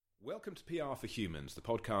Welcome to PR for Humans, the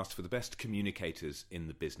podcast for the best communicators in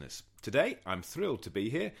the business. Today, I'm thrilled to be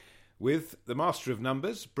here with the master of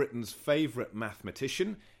numbers, Britain's favourite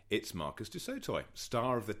mathematician. It's Marcus du Sautoy,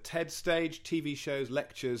 star of the TED stage, TV shows,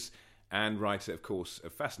 lectures, and writer, of course,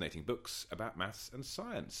 of fascinating books about maths and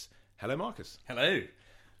science. Hello, Marcus. Hello.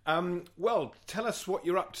 Well, tell us what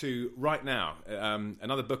you're up to right now.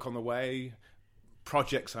 Another book on the way,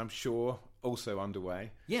 projects, I'm sure, also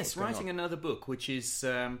underway. Yes, writing another book, which is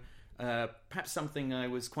perhaps something I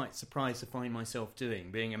was quite surprised to find myself doing.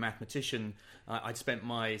 Being a mathematician, I'd spent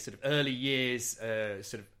my sort of early years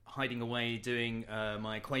sort of hiding away, doing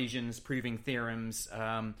my equations, proving theorems.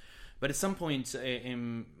 But at some point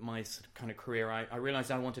in my sort of kind of career, I realized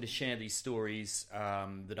I wanted to share these stories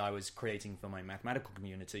that I was creating for my mathematical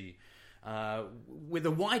community with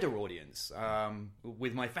a wider audience,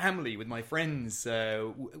 with my family, with my friends,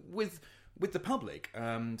 with the public.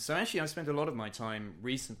 So actually I've spent a lot of my time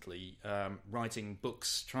recently writing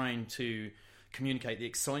books, trying to communicate the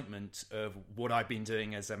excitement of what I've been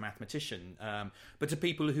doing as a mathematician, but to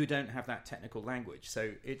people who don't have that technical language.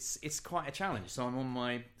 So it's quite a challenge. So I'm on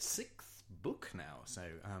my sixth book now. So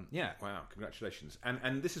yeah. Wow, congratulations.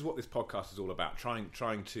 And this is what this podcast is all about,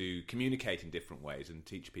 trying to communicate in different ways and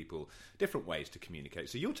teach people different ways to communicate.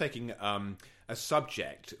 So you're taking a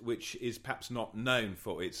subject which is perhaps not known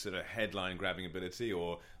for its sort of headline grabbing ability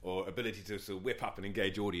or ability to sort of whip up and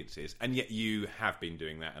engage audiences, and yet you have been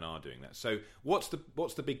doing that and are doing that. So what's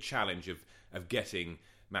the big challenge of getting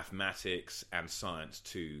mathematics and science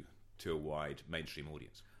to a wide mainstream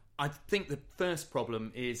audience? I think the first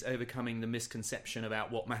problem is overcoming the misconception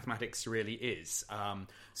about what mathematics really is.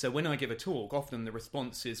 So when I give a talk, often the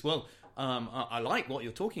response is, well, I like what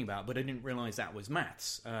you're talking about, but I didn't realise that was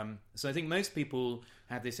maths. So I think most people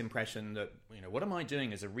have this impression that, what am I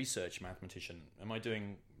doing as a research mathematician? Am I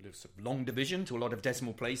doing this long division to a lot of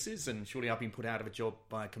decimal places? And surely I've been put out of a job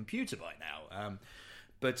by a computer by now.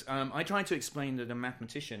 But I try to explain that a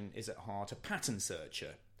mathematician is at heart a pattern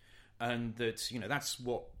searcher. And that, that's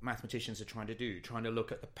what mathematicians are trying to do, trying to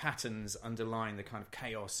look at the patterns underlying the kind of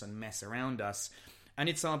chaos and mess around us. And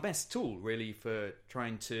it's our best tool, really, for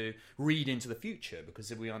trying to read into the future, because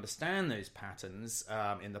if we understand those patterns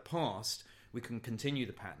in the past, we can continue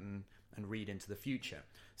the pattern and read into the future.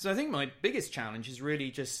 So I think my biggest challenge is really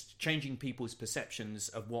just changing people's perceptions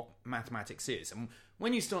of what mathematics is. And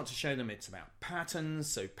when you start to show them it's about patterns,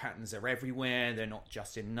 so patterns are everywhere, they're not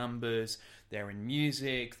just in numbers, they're in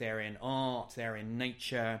music, they're in art, they're in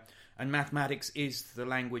nature, and mathematics is the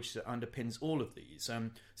language that underpins all of these.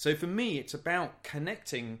 So for me, it's about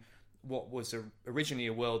connecting what was originally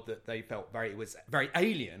a world that they felt was very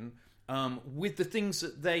alien, with the things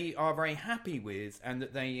that they are very happy with and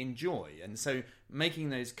that they enjoy. And so making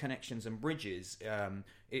those connections and bridges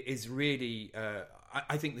is really,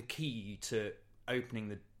 I think, the key to opening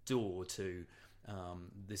the door to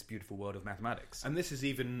this beautiful world of mathematics. And this is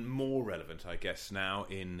even more relevant, I guess, now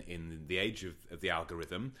in the age of the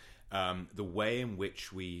algorithm. The way in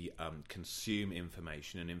which we consume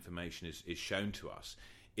information and information is shown to us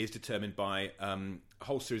is determined by a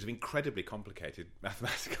whole series of incredibly complicated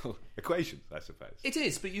mathematical equations, I suppose. It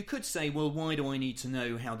is, but you could say, well, why do I need to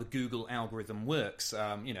know how the Google algorithm works?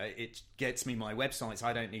 It gets me my websites.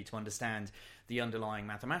 I don't need to understand the underlying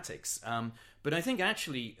mathematics. But I think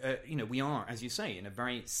actually, we are, as you say, in a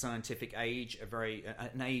very scientific age,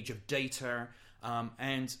 an age of data,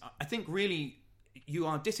 and I think really you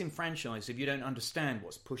are disenfranchised if you don't understand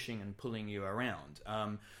what's pushing and pulling you around.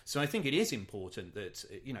 So I think it is important that,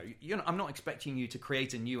 I'm not expecting you to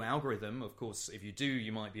create a new algorithm. Of course, if you do,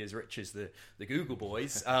 you might be as rich as the Google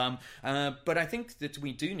boys. But I think that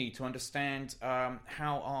we do need to understand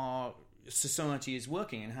how our society is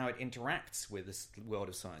working and how it interacts with this world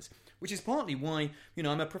of science, which is partly why,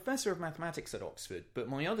 I'm a professor of mathematics at Oxford, but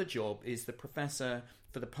my other job is the professor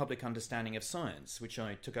for the public understanding of science, which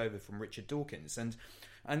I took over from Richard Dawkins.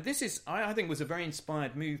 And this is, I think, was a very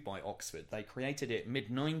inspired move by Oxford. They created it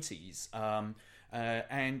mid-90s,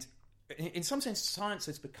 and in some sense, science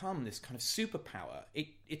has become this kind of superpower. It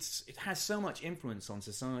has so much influence on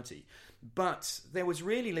society, but there was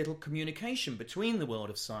really little communication between the world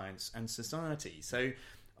of science and society. So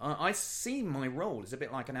I see my role as a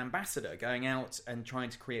bit like an ambassador going out and trying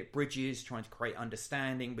to create bridges, trying to create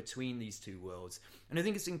understanding between these two worlds. And I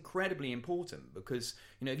think it's incredibly important because,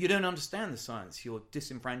 if you don't understand the science, you're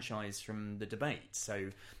disenfranchised from the debate. So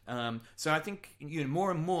I think, more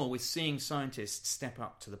and more we're seeing scientists step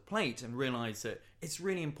up to the plate and realize that it's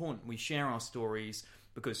really important we share our stories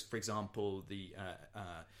because, for example, the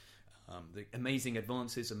amazing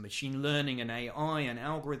advances of machine learning and AI and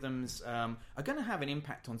algorithms are going to have an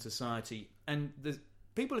impact on society. And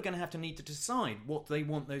people are going to have to need to decide what they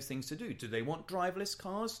want those things to do. Do they want driverless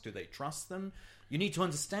cars? Do they trust them? You need to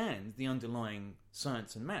understand the underlying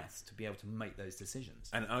science and maths to be able to make those decisions.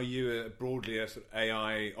 And are you broadly a sort of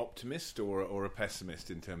AI optimist or a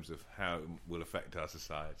pessimist in terms of how it will affect our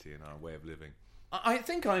society and our way of living? I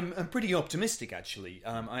think I'm pretty optimistic, actually.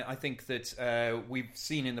 I think that we've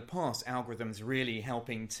seen in the past algorithms really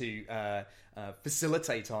helping to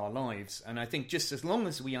facilitate our lives. And I think just as long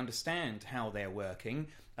as we understand how they're working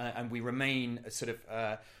and we remain sort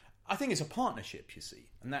of... I think it's a partnership, you see,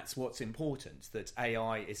 and that's what's important, that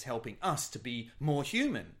AI is helping us to be more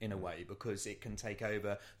human in a way because it can take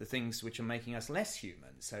over the things which are making us less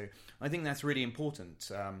human. So I think that's really important.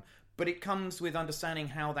 But it comes with understanding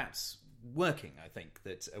how that's working, I think,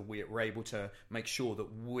 that we're able to make sure that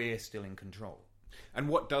we're still in control. And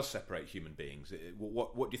what does separate human beings?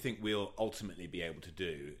 What do you think we'll ultimately be able to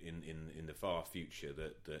do in the far future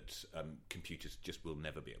that computers just will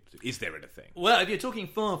never be able to do? Is there anything? Well, if you're talking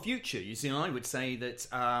far future, you see, I would say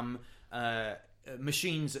that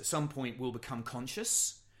machines at some point will become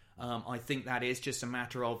conscious. I think that is just a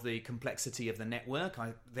matter of the complexity of the network.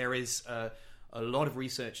 There is a lot of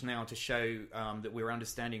research now to show that we're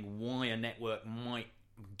understanding why a network might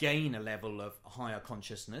gain a level of higher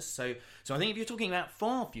consciousness. So I think if you're talking about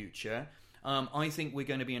far future, I think we're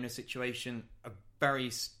going to be in a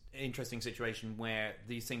very interesting situation where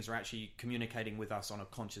these things are actually communicating with us on a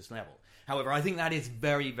conscious level. However, I think that is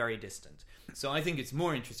very, very distant. So I think it's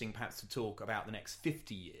more interesting perhaps to talk about the next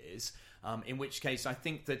 50 years, in which case I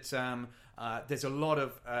think that there's a lot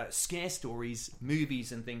of scare stories,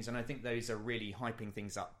 movies and things, and I think those are really hyping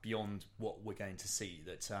things up beyond what we're going to see.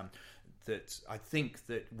 That I think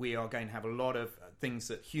that we are going to have a lot of things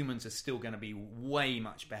that humans are still going to be way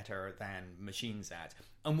much better than machines at.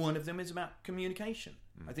 And one of them is about communication.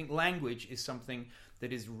 I think language is something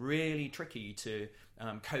that is really tricky to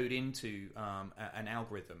code into an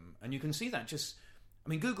algorithm. And you can see that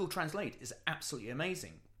Google Translate is absolutely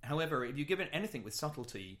amazing. However, if you give it anything with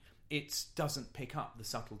subtlety, it doesn't pick up the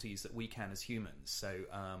subtleties that we can as humans. So,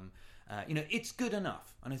 it's good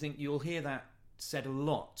enough. And I think you'll hear that said a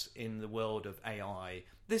lot in the world of AI.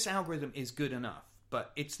 This algorithm is good enough,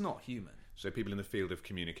 but it's not human. So people in the field of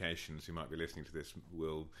communications who might be listening to this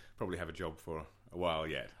will probably have a job for a while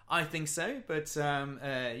yet. I think so, but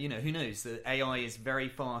who knows? The AI is very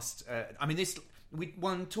fast.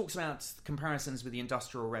 One talks about comparisons with the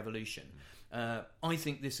Industrial Revolution. I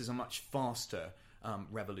think this is a much faster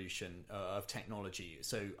revolution of technology.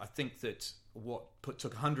 So I think that what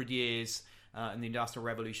took 100 years and the Industrial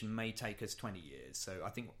Revolution may take us 20 years. So I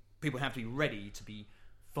think people have to be ready to be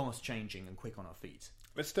fast changing and quick on our feet.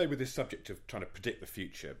 Let's stay with this subject of trying to predict the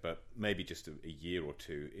future, but maybe just a year or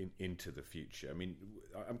two into the future. I mean,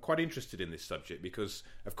 I'm quite interested in this subject because,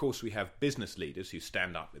 of course, we have business leaders who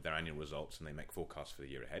stand up with their annual results and they make forecasts for the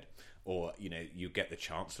year ahead. Or, you get the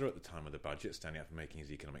Chancellor at the time of the budget standing up and making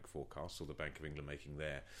his economic forecasts, or the Bank of England making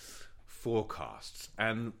their forecasts.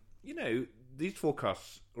 And these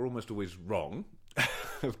forecasts are almost always wrong,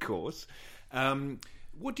 of course.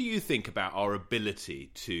 What do you think about our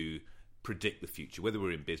ability to predict the future, whether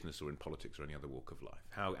we're in business or in politics or any other walk of life?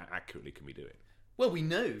 How accurately can we do it? Well, we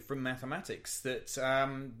know from mathematics that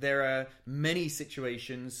there are many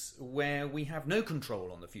situations where we have no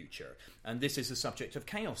control on the future. And this is the subject of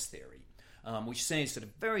chaos theory, which says that a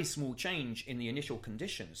very small change in the initial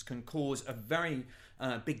conditions can cause a very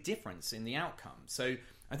big difference in the outcome. So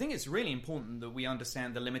I think it's really important that we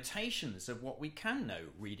understand the limitations of what we can know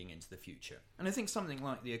reading into the future. And I think something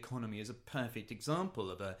like the economy is a perfect example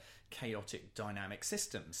of a chaotic dynamic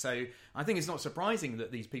system. So I think it's not surprising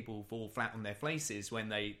that these people fall flat on their faces when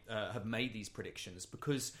they have made these predictions,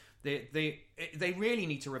 because they really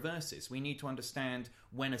need to reverse this. We need to understand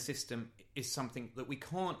when a system is something that we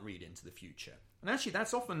can't read into the future. And actually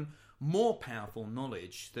that's often more powerful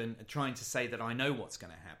knowledge than trying to say that I know what's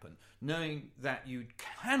going to happen. Knowing that you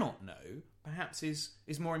cannot know perhaps is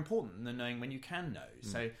more important than knowing when you can know.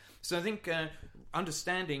 So I think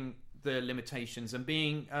understanding the limitations and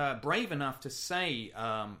being brave enough to say,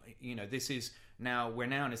 we're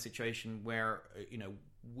now in a situation where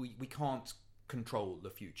we can't control the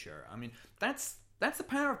future. I mean, that's the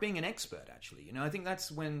power of being an expert, actually. I think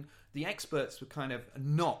that's when the experts were kind of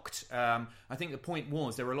knocked. I think the point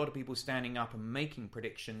was there were a lot of people standing up and making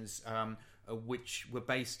predictions which were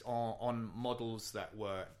based on models that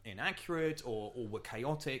were inaccurate or were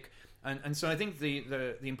chaotic. And so I think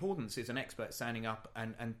the importance is an expert standing up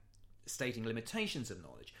and stating limitations of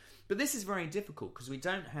knowledge. But this is very difficult because we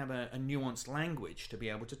don't have a nuanced language to be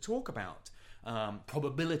able to talk about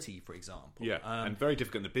probability, for example. Yeah, and very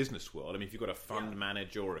difficult in the business world. I mean, if you've got a fund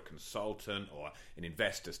manager or a consultant or an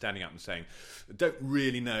investor standing up and saying, don't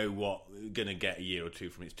really know what we're going to get a year or two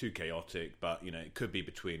from it, it's too chaotic, but it could be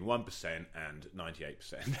between 1% and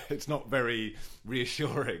 98%. It's not very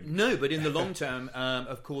reassuring. No, but in the long term,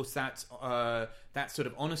 of course, that sort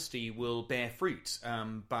of honesty will bear fruit.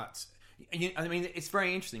 But I mean, it's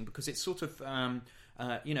very interesting because it's sort of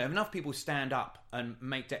if enough people stand up and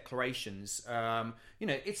make declarations,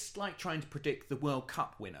 it's like trying to predict the World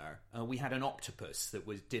Cup winner. We had an octopus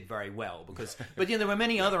that did very well but there were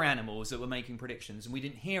many other animals that were making predictions, and we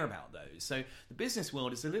didn't hear about those. So the business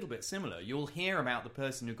world is a little bit similar. You'll hear about the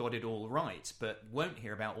person who got it all right, but won't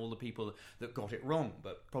hear about all the people that got it wrong.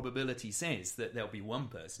 But probability says that there'll be one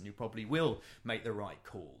person who probably will make the right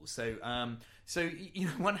call. So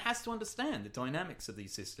one has to understand the dynamics of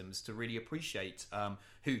these systems to really appreciate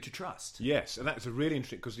who to trust. Yes, and that's a really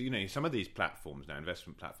interesting, because some of these platforms now,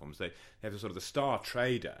 investment platforms, they have sort of the star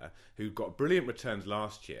trader who got brilliant returns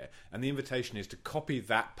last year, and the invitation is to copy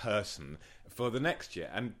that person for the next year.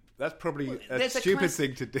 And that's probably a stupid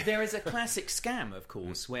thing to do. There is a classic scam, of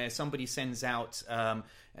course, where somebody sends out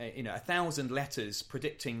 1,000 letters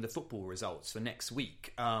predicting the football results for next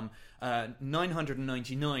week.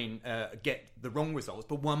 999 get the wrong results,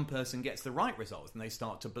 but one person gets the right results, and they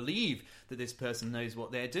start to believe that this person knows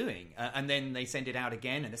what they're doing. And then they send it out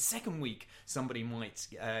again, and a second week somebody might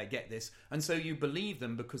get this. And so you believe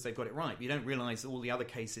them because they've got it right, but you don't realise all the other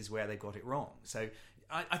cases where they've got it wrong. So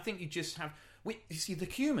I think you just have... you see, the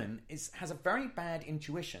human has a very bad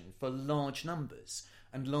intuition for large numbers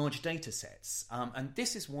and large data sets. And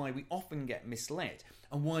this is why we often get misled,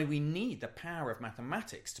 and why we need the power of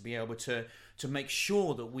mathematics to be able to make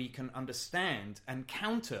sure that we can understand and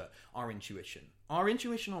counter our intuition. Our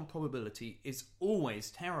intuition on probability is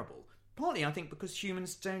always terrible. Partly, I think, because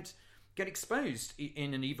humans don't get exposed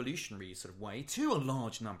in an evolutionary sort of way to a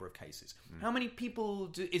large number of cases. How many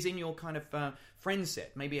people is in your kind of friend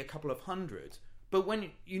set? Maybe a couple of hundred. But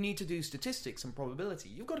when you need to do statistics and probability,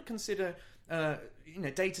 you've got to consider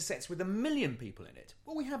data sets with 1 million people in it.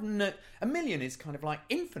 Well, we have 1 million is kind of like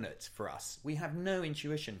infinite for us. We have no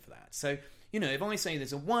intuition for that. So, if I say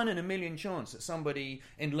there's a 1 in 1 million chance that somebody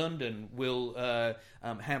in London will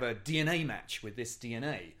have a DNA match with this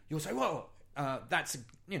DNA, you'll say, well, that's,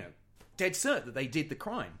 dead cert that they did the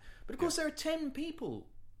crime. But of course, there are 10 people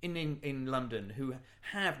in London who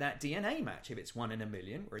have that DNA match if it's 1 in 1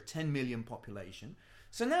 million, or a 10 million population.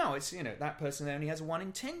 So now it's, that person only has a 1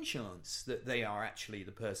 in 10 chance that they are actually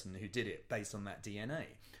the person who did it based on that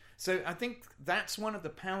DNA. So I think that's one of the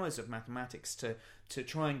powers of mathematics, to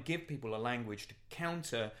try and give people a language to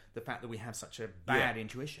counter the fact that we have such a bad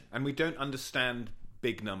intuition. And we don't understand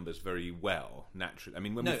big numbers very well, naturally. I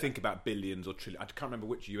mean, when we think about billions or trillions, I can't remember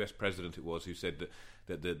which US president it was who said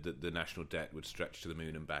that the national debt would stretch to the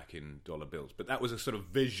moon and back in dollar bills. But that was a sort of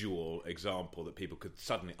visual example that people could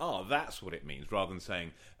suddenly, that's what it means, rather than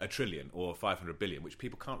saying a trillion or 500 billion, which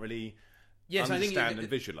people can't really understand and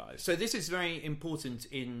visualise. So this is very important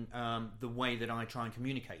in the way that I try and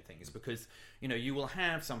communicate things, because you will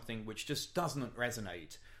have something which just doesn't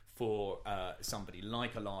resonate for somebody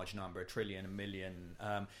like a large number, a trillion, a million,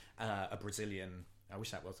 a Brazilian. I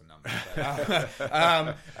wish that was a number.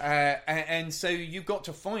 And so you've got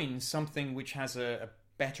to find something which has a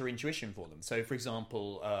better intuition for them. So, for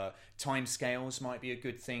example, timescales might be a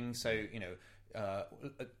good thing. So,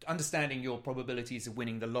 understanding your probabilities of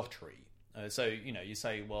winning the lottery. So, you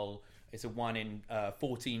say, well, it's a 1 in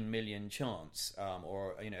 14 million chance,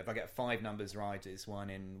 or if I get 5 numbers right, it's 1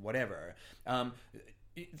 in whatever.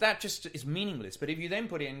 That just is meaningless. But if you then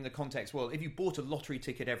put it in the context, well, if you bought a lottery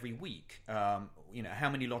ticket every week, how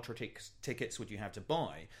many lottery tickets would you have to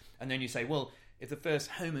buy? And then you say, well, if the first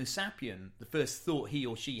Homo sapien, the first thought he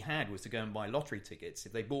or she had was to go and buy lottery tickets,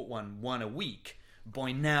 if they bought one a week,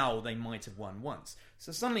 by now they might have won once.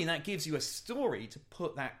 So suddenly that gives you a story to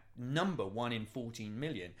put that number, 1 in 14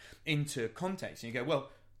 million, into context. And you go, well,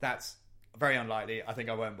 that's very unlikely. I think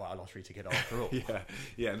I won't buy a lottery ticket after all.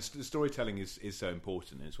 Yeah. And storytelling is so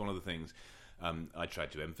important. It's one of the things I try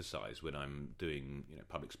to emphasise when I'm doing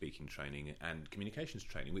public speaking training and communications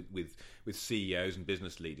training with CEOs and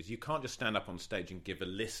business leaders. You can't just stand up on stage and give a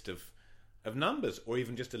list of numbers, or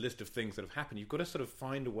even just a list of things that have happened. You've got to sort of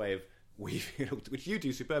find a way of weaving it all, which you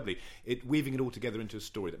do superbly, weaving it all together into a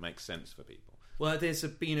story that makes sense for people. Well, there's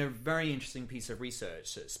been a very interesting piece of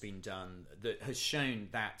research that's been done that has shown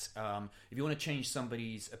that if you want to change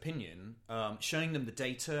somebody's opinion, showing them the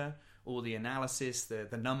data or the analysis,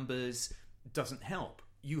 the numbers, doesn't help.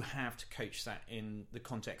 you have to coach that in the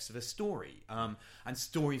context of a story. And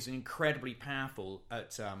stories are incredibly powerful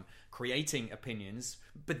at creating opinions,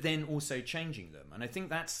 but then also changing them. And I think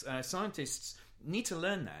that's scientists need to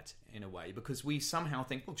learn that in a way, because we somehow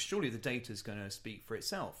think, well, surely the data is going to speak for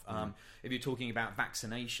itself. If you're talking about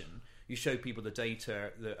vaccination, you show people the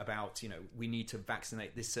data about, we need to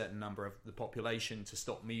vaccinate this certain number of the population to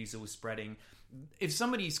stop measles spreading. If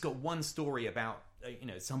somebody's got one story about,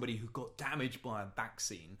 somebody who got damaged by a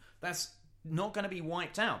vaccine, that's not going to be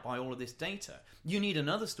wiped out by all of this data. You need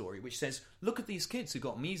another story which says, look at these kids who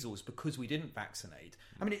got measles because we didn't vaccinate.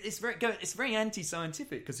 I mean, it's very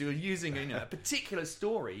anti-scientific because you're using a particular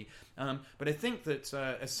story. But I think that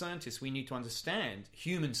as scientists, we need to understand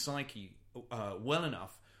human psyche well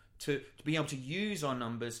enough to be able to use our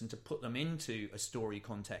numbers and to put them into a story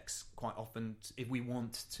context quite often if we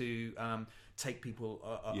want to take people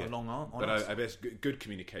along on but us. I guess good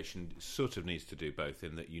communication sort of needs to do both,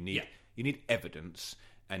 in that you need evidence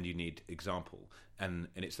and you need example, and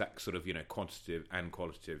it's that sort of quantitative and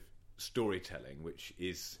qualitative storytelling which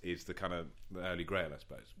is the kind of the early grail, I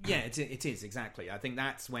suppose. Yeah, it is exactly. I think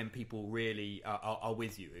that's when people really are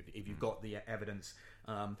with you if you've got the evidence,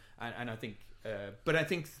 and I think. But I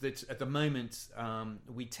think that at the moment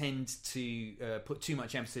we tend to put too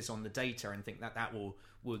much emphasis on the data and think that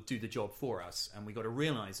will do the job for us, and we've got to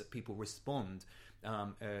realise that people respond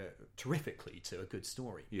terrifically to a good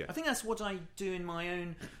story. Yeah. I think that's what I do in my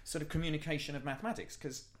own sort of communication of mathematics,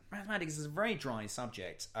 because mathematics is a very dry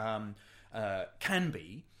subject, can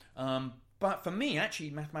be. But for me, actually,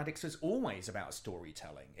 mathematics is always about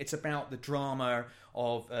storytelling. It's about the drama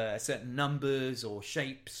of certain numbers or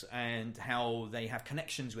shapes and how they have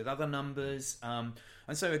connections with other numbers. And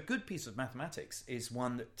so a good piece of mathematics is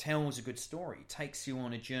one that tells a good story, takes you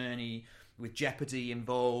on a journey with jeopardy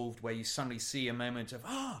involved, where you suddenly see a moment of,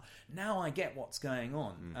 now I get what's going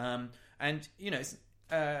on. And,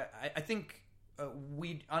 I think...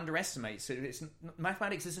 we underestimate. So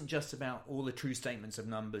mathematics isn't just about all the true statements of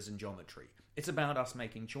numbers and geometry. It's about us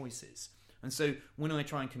making choices. And so when I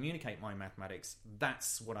try and communicate my mathematics,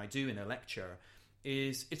 that's what I do in a lecture.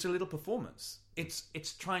 It's a little performance.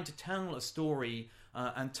 It's trying to tell a story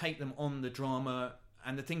and take them on the drama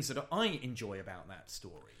and the things that I enjoy about that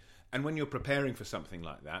story. And when you're preparing for something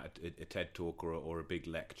like that, a TED Talk or a big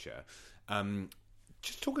lecture,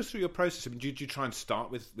 just talk us through your process. I mean, do you try and start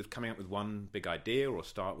with coming up with one big idea, or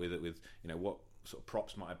start with what sort of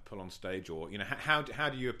props might I pull on stage, or how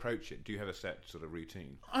do you approach it? Do you have a set sort of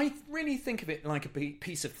routine? I really think of it like a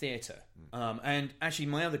piece of theatre, and actually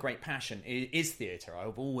my other great passion is theatre.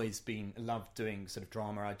 I've always loved doing sort of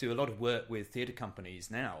drama. I do a lot of work with theatre companies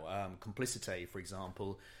now. Complicité, for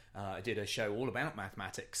example. I did a show all about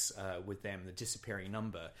mathematics with them, The Disappearing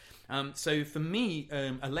Number. So for me,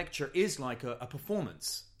 a lecture is like a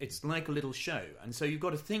performance. It's like a little show. And so you've got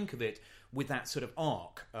to think of it with that sort of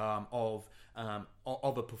arc of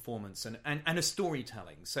a performance and a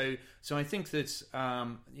storytelling. So I think that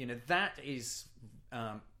that is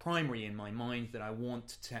primary in my mind, that I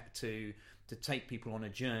want to take people on a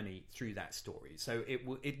journey through that story. So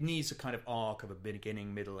it needs a kind of arc of a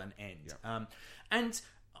beginning, middle, and end. Yeah. And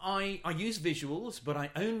I use visuals, but I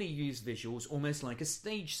only use visuals almost like a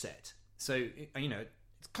stage set. So,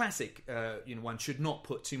 it's classic. One should not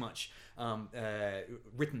put too much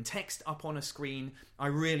written text up on a screen. I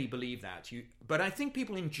really believe that. But I think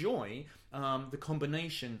people enjoy the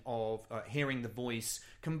combination of hearing the voice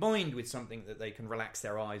combined with something that they can relax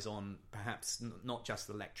their eyes on, perhaps not just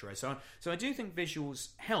the lecturer. So I do think visuals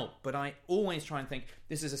help, but I always try and think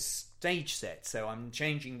this is a stage set, so I'm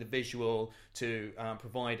changing the visual to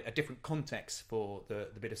provide a different context for the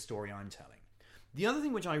bit of story I'm telling. The other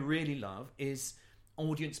thing which I really love is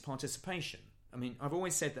audience participation. I mean, I've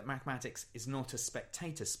always said that mathematics is not a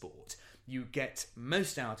spectator sport. You get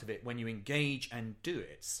most out of it when you engage and do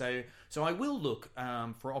it. So I will look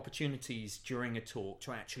for opportunities during a talk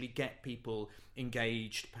to actually get people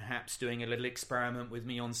engaged, perhaps doing a little experiment with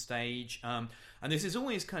me on stage. And this is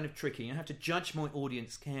always kind of tricky. I have to judge my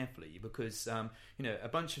audience carefully because, a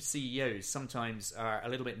bunch of CEOs sometimes are a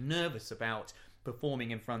little bit nervous about performing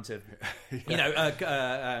in front of,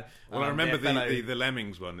 I remember the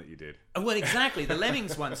Lemmings one that you did. Oh, well, exactly, the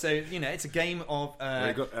Lemmings one. So, it's a game of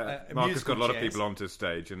Marcus got a lot of people onto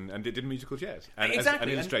stage and did musical chairs. And, exactly.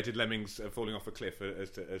 And illustrated lemmings falling off a cliff as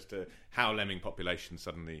to how lemming populations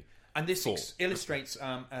suddenly... And this illustrates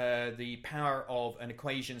the power of an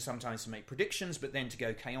equation sometimes to make predictions, but then to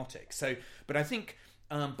go chaotic. But I think...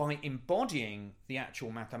 by embodying the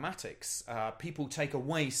actual mathematics, people take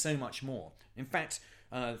away so much more. In fact,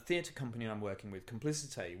 theatre company I'm working with,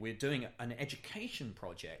 Complicite, we're doing an education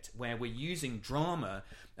project where we're using drama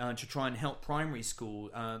to try and help primary school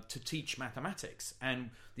to teach mathematics. And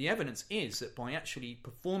the evidence is that by actually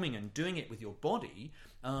performing and doing it with your body,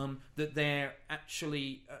 that they're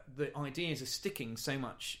actually the ideas are sticking so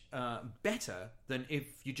much better than if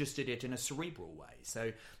you just did it in a cerebral way.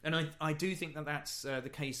 So, and I do think that that's the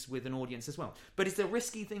case with an audience as well. But it's a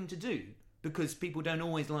risky thing to do, because people don't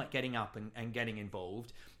always like getting up and getting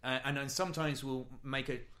involved, and then sometimes we'll make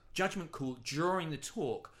a judgment call during the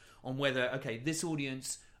talk on whether, okay, this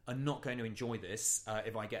audience are not going to enjoy this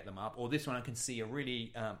if I get them up, or this one I can see are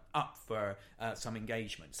really up for some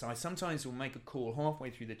engagement. So I sometimes will make a call halfway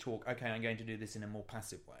through the talk, okay, I'm going to do this in a more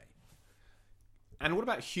passive way. And what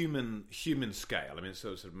about human scale? I mean,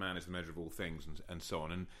 sort of man is the measure of all things, and so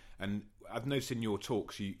on. And I've noticed in your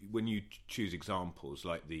talks, when you choose examples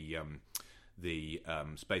like the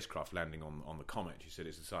spacecraft landing on the comet, you said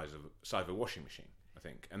it's the size of a washing machine, I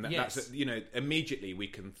think, and yes. That's immediately we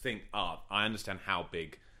can think, I understand how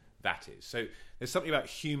big that is. So there's something about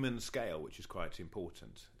human scale which is quite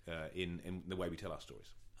important in the way we tell our stories.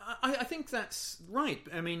 I think that's right.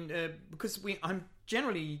 I mean, because I'm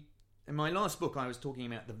generally. In my last book, I was talking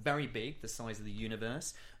about the very big, the size of the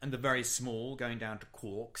universe, and the very small, going down to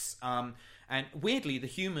quarks. And weirdly, the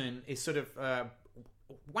human is sort of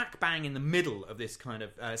whack bang in the middle of this kind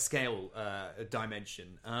of scale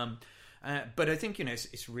dimension. But I think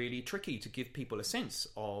it's really tricky to give people a sense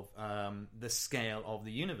of the scale of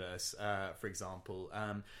the universe, for example,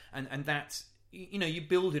 and that you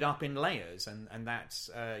build it up in layers, and that's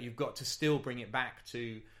you've got to still bring it back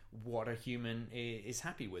to what a human is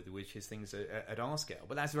happy with, which is things at our scale.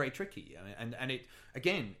 But that's very tricky, and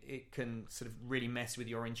it can sort of really mess with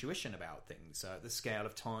your intuition about things. The scale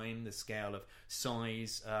of time, the scale of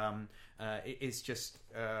size. It's just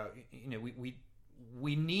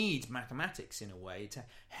we need mathematics in a way to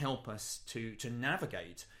help us to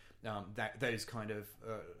navigate those kind of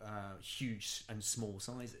huge and small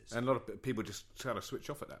sizes. And a lot of people just kind of switch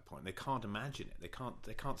off at that point. They can't imagine it.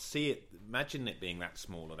 They can't see it, imagine it being that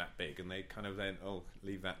small or that big, and they kind of then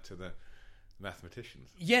leave that to the mathematicians.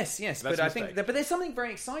 Yes, but I think but there's something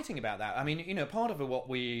very exciting about that. I mean, part of what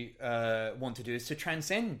we want to do is to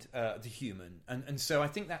transcend the human, and so I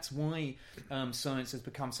think that's why science has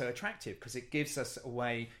become so attractive, because it gives us a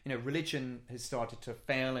way. Religion has started to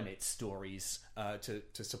fail in its stories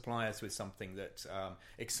to supply us with something that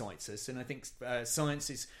excites us, and I think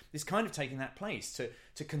science is kind of taking that place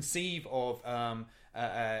to conceive of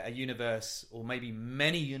a universe, or maybe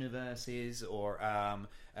many universes, or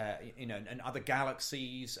and other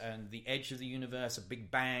galaxies, and the edge of the universe, a big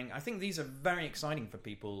bang. I think these are very exciting for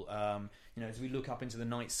people. As we look up into the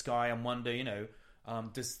night sky and wonder,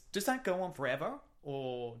 does that go on forever,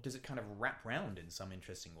 or does it kind of wrap round in some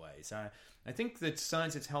interesting ways? I think that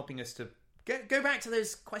science is helping us to go back to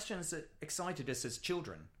those questions that excited us as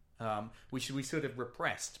children, which we sort of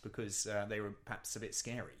repressed because they were perhaps a bit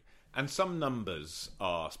scary. And some numbers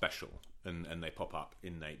are special, and they pop up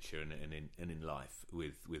in nature and in life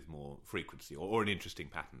with more frequency or in interesting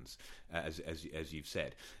patterns, as you've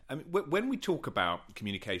said. I mean, when we talk about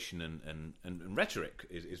communication and rhetoric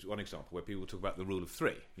is one example where people talk about the rule of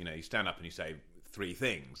three. You stand up and you say three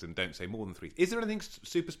things and don't say more than three. Is there anything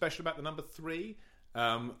super special about the number three,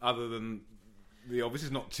 other than the obvious is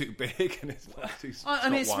not too big and it's not too small? I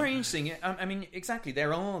mean, it's very interesting. I mean, exactly.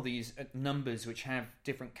 There are these numbers which have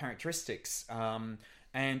different characteristics,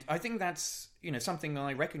 and I think that's something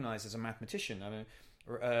I recognise as a mathematician. I mean,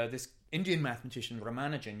 this Indian mathematician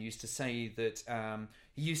Ramanujan used to say that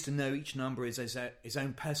he used to know each number is his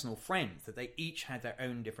own personal friend, that they each had their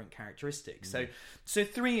own different characteristics. So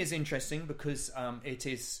 3 is interesting because it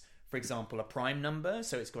is, for example, a prime number,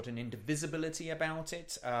 so it's got an indivisibility about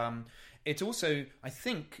it. It also, I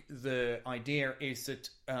think, the idea is that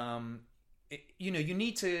you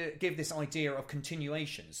need to give this idea of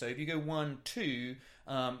continuation. So if you go 1, 2,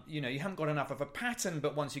 you haven't got enough of a pattern,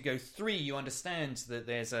 but once you go 3, you understand that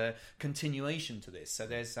there's a continuation to this. So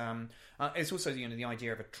there's it's also the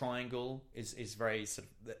idea of a triangle is very sort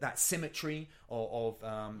of that symmetry of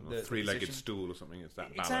the three-legged stool or something. It's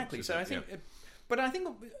that balance. Exactly. So I think. Yeah. But I think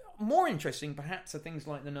more interesting, perhaps, are things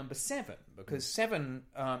like the number 7, because 7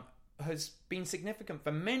 has been significant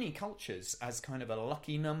for many cultures as kind of a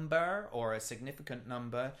lucky number or a significant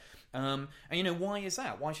number. And why is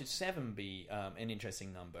that? Why should 7 be an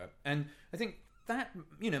interesting number? And I think that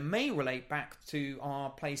may relate back to our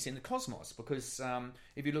place in the cosmos, because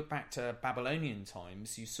if you look back to Babylonian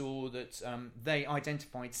times, you saw that they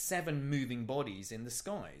identified 7 moving bodies in the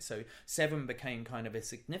sky. So 7 became kind of a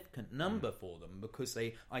significant number for them because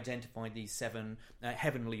they identified these 7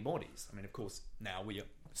 heavenly bodies. I mean, of course, now we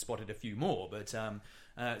spotted a few more, but so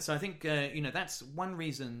I think that's one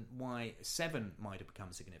reason why 7 might have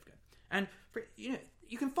become significant. And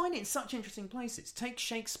you can find it in such interesting places. Take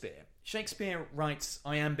Shakespeare. Shakespeare writes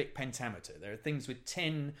iambic pentameter. There are things with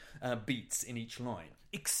 10 beats in each line,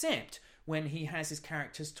 except when he has his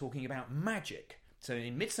characters talking about magic. So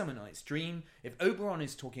in Midsummer Night's Dream, if Oberon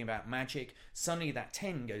is talking about magic, suddenly that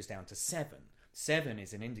 10 goes down to 7. 7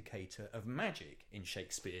 is an indicator of magic in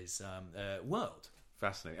Shakespeare's world.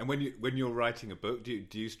 Fascinating. And when you're writing a book, do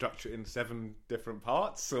you structure it in 7 different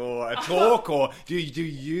parts, or a talk, or do you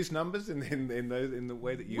use numbers in the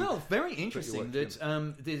way that you? Well, very interesting that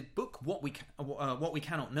the book What We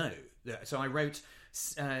Cannot Know. So I wrote.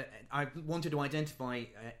 I wanted to identify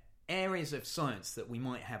areas of science that we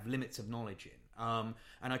might have limits of knowledge in,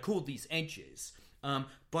 and I called these edges.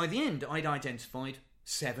 By the end, I'd identified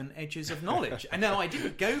 7 edges of knowledge. And now I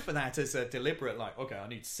didn't go for that as a deliberate, like, okay, I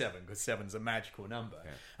need 7 because 7's a magical number.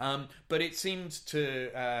 Yeah. But it seemed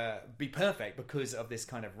to be perfect because of this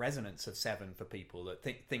kind of resonance of 7 for people, that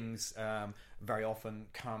things very often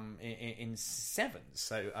come in 7s.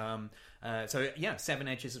 So, 7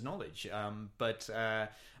 edges of knowledge. But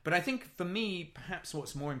I think for me, perhaps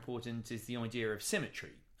what's more important is the idea of symmetry.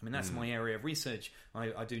 I mean, that's my area of research.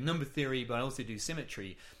 I do number theory, but I also do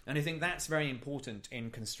symmetry. And I think that's very important in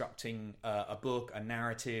constructing a book, a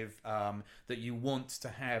narrative, that you want to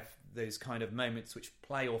have those kind of moments which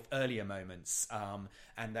play off earlier moments.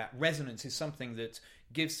 And that resonance is something that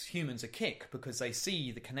gives humans a kick because they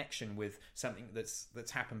see the connection with something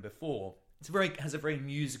that's happened before. Has a very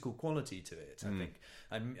musical quality to it, I think.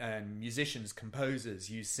 And musicians, composers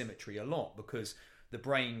use symmetry a lot because the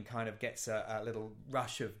brain kind of gets a little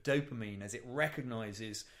rush of dopamine as it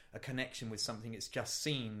recognizes a connection with something it's just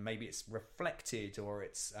seen. Maybe it's reflected, or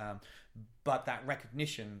it's but that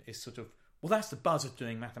recognition is sort of, well, that's the buzz of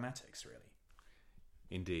doing mathematics, really.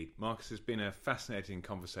 Indeed. Marcus, it's been a fascinating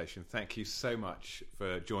conversation. Thank you so much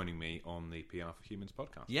for joining me on the PR for Humans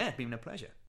podcast. Yeah, it's been a pleasure.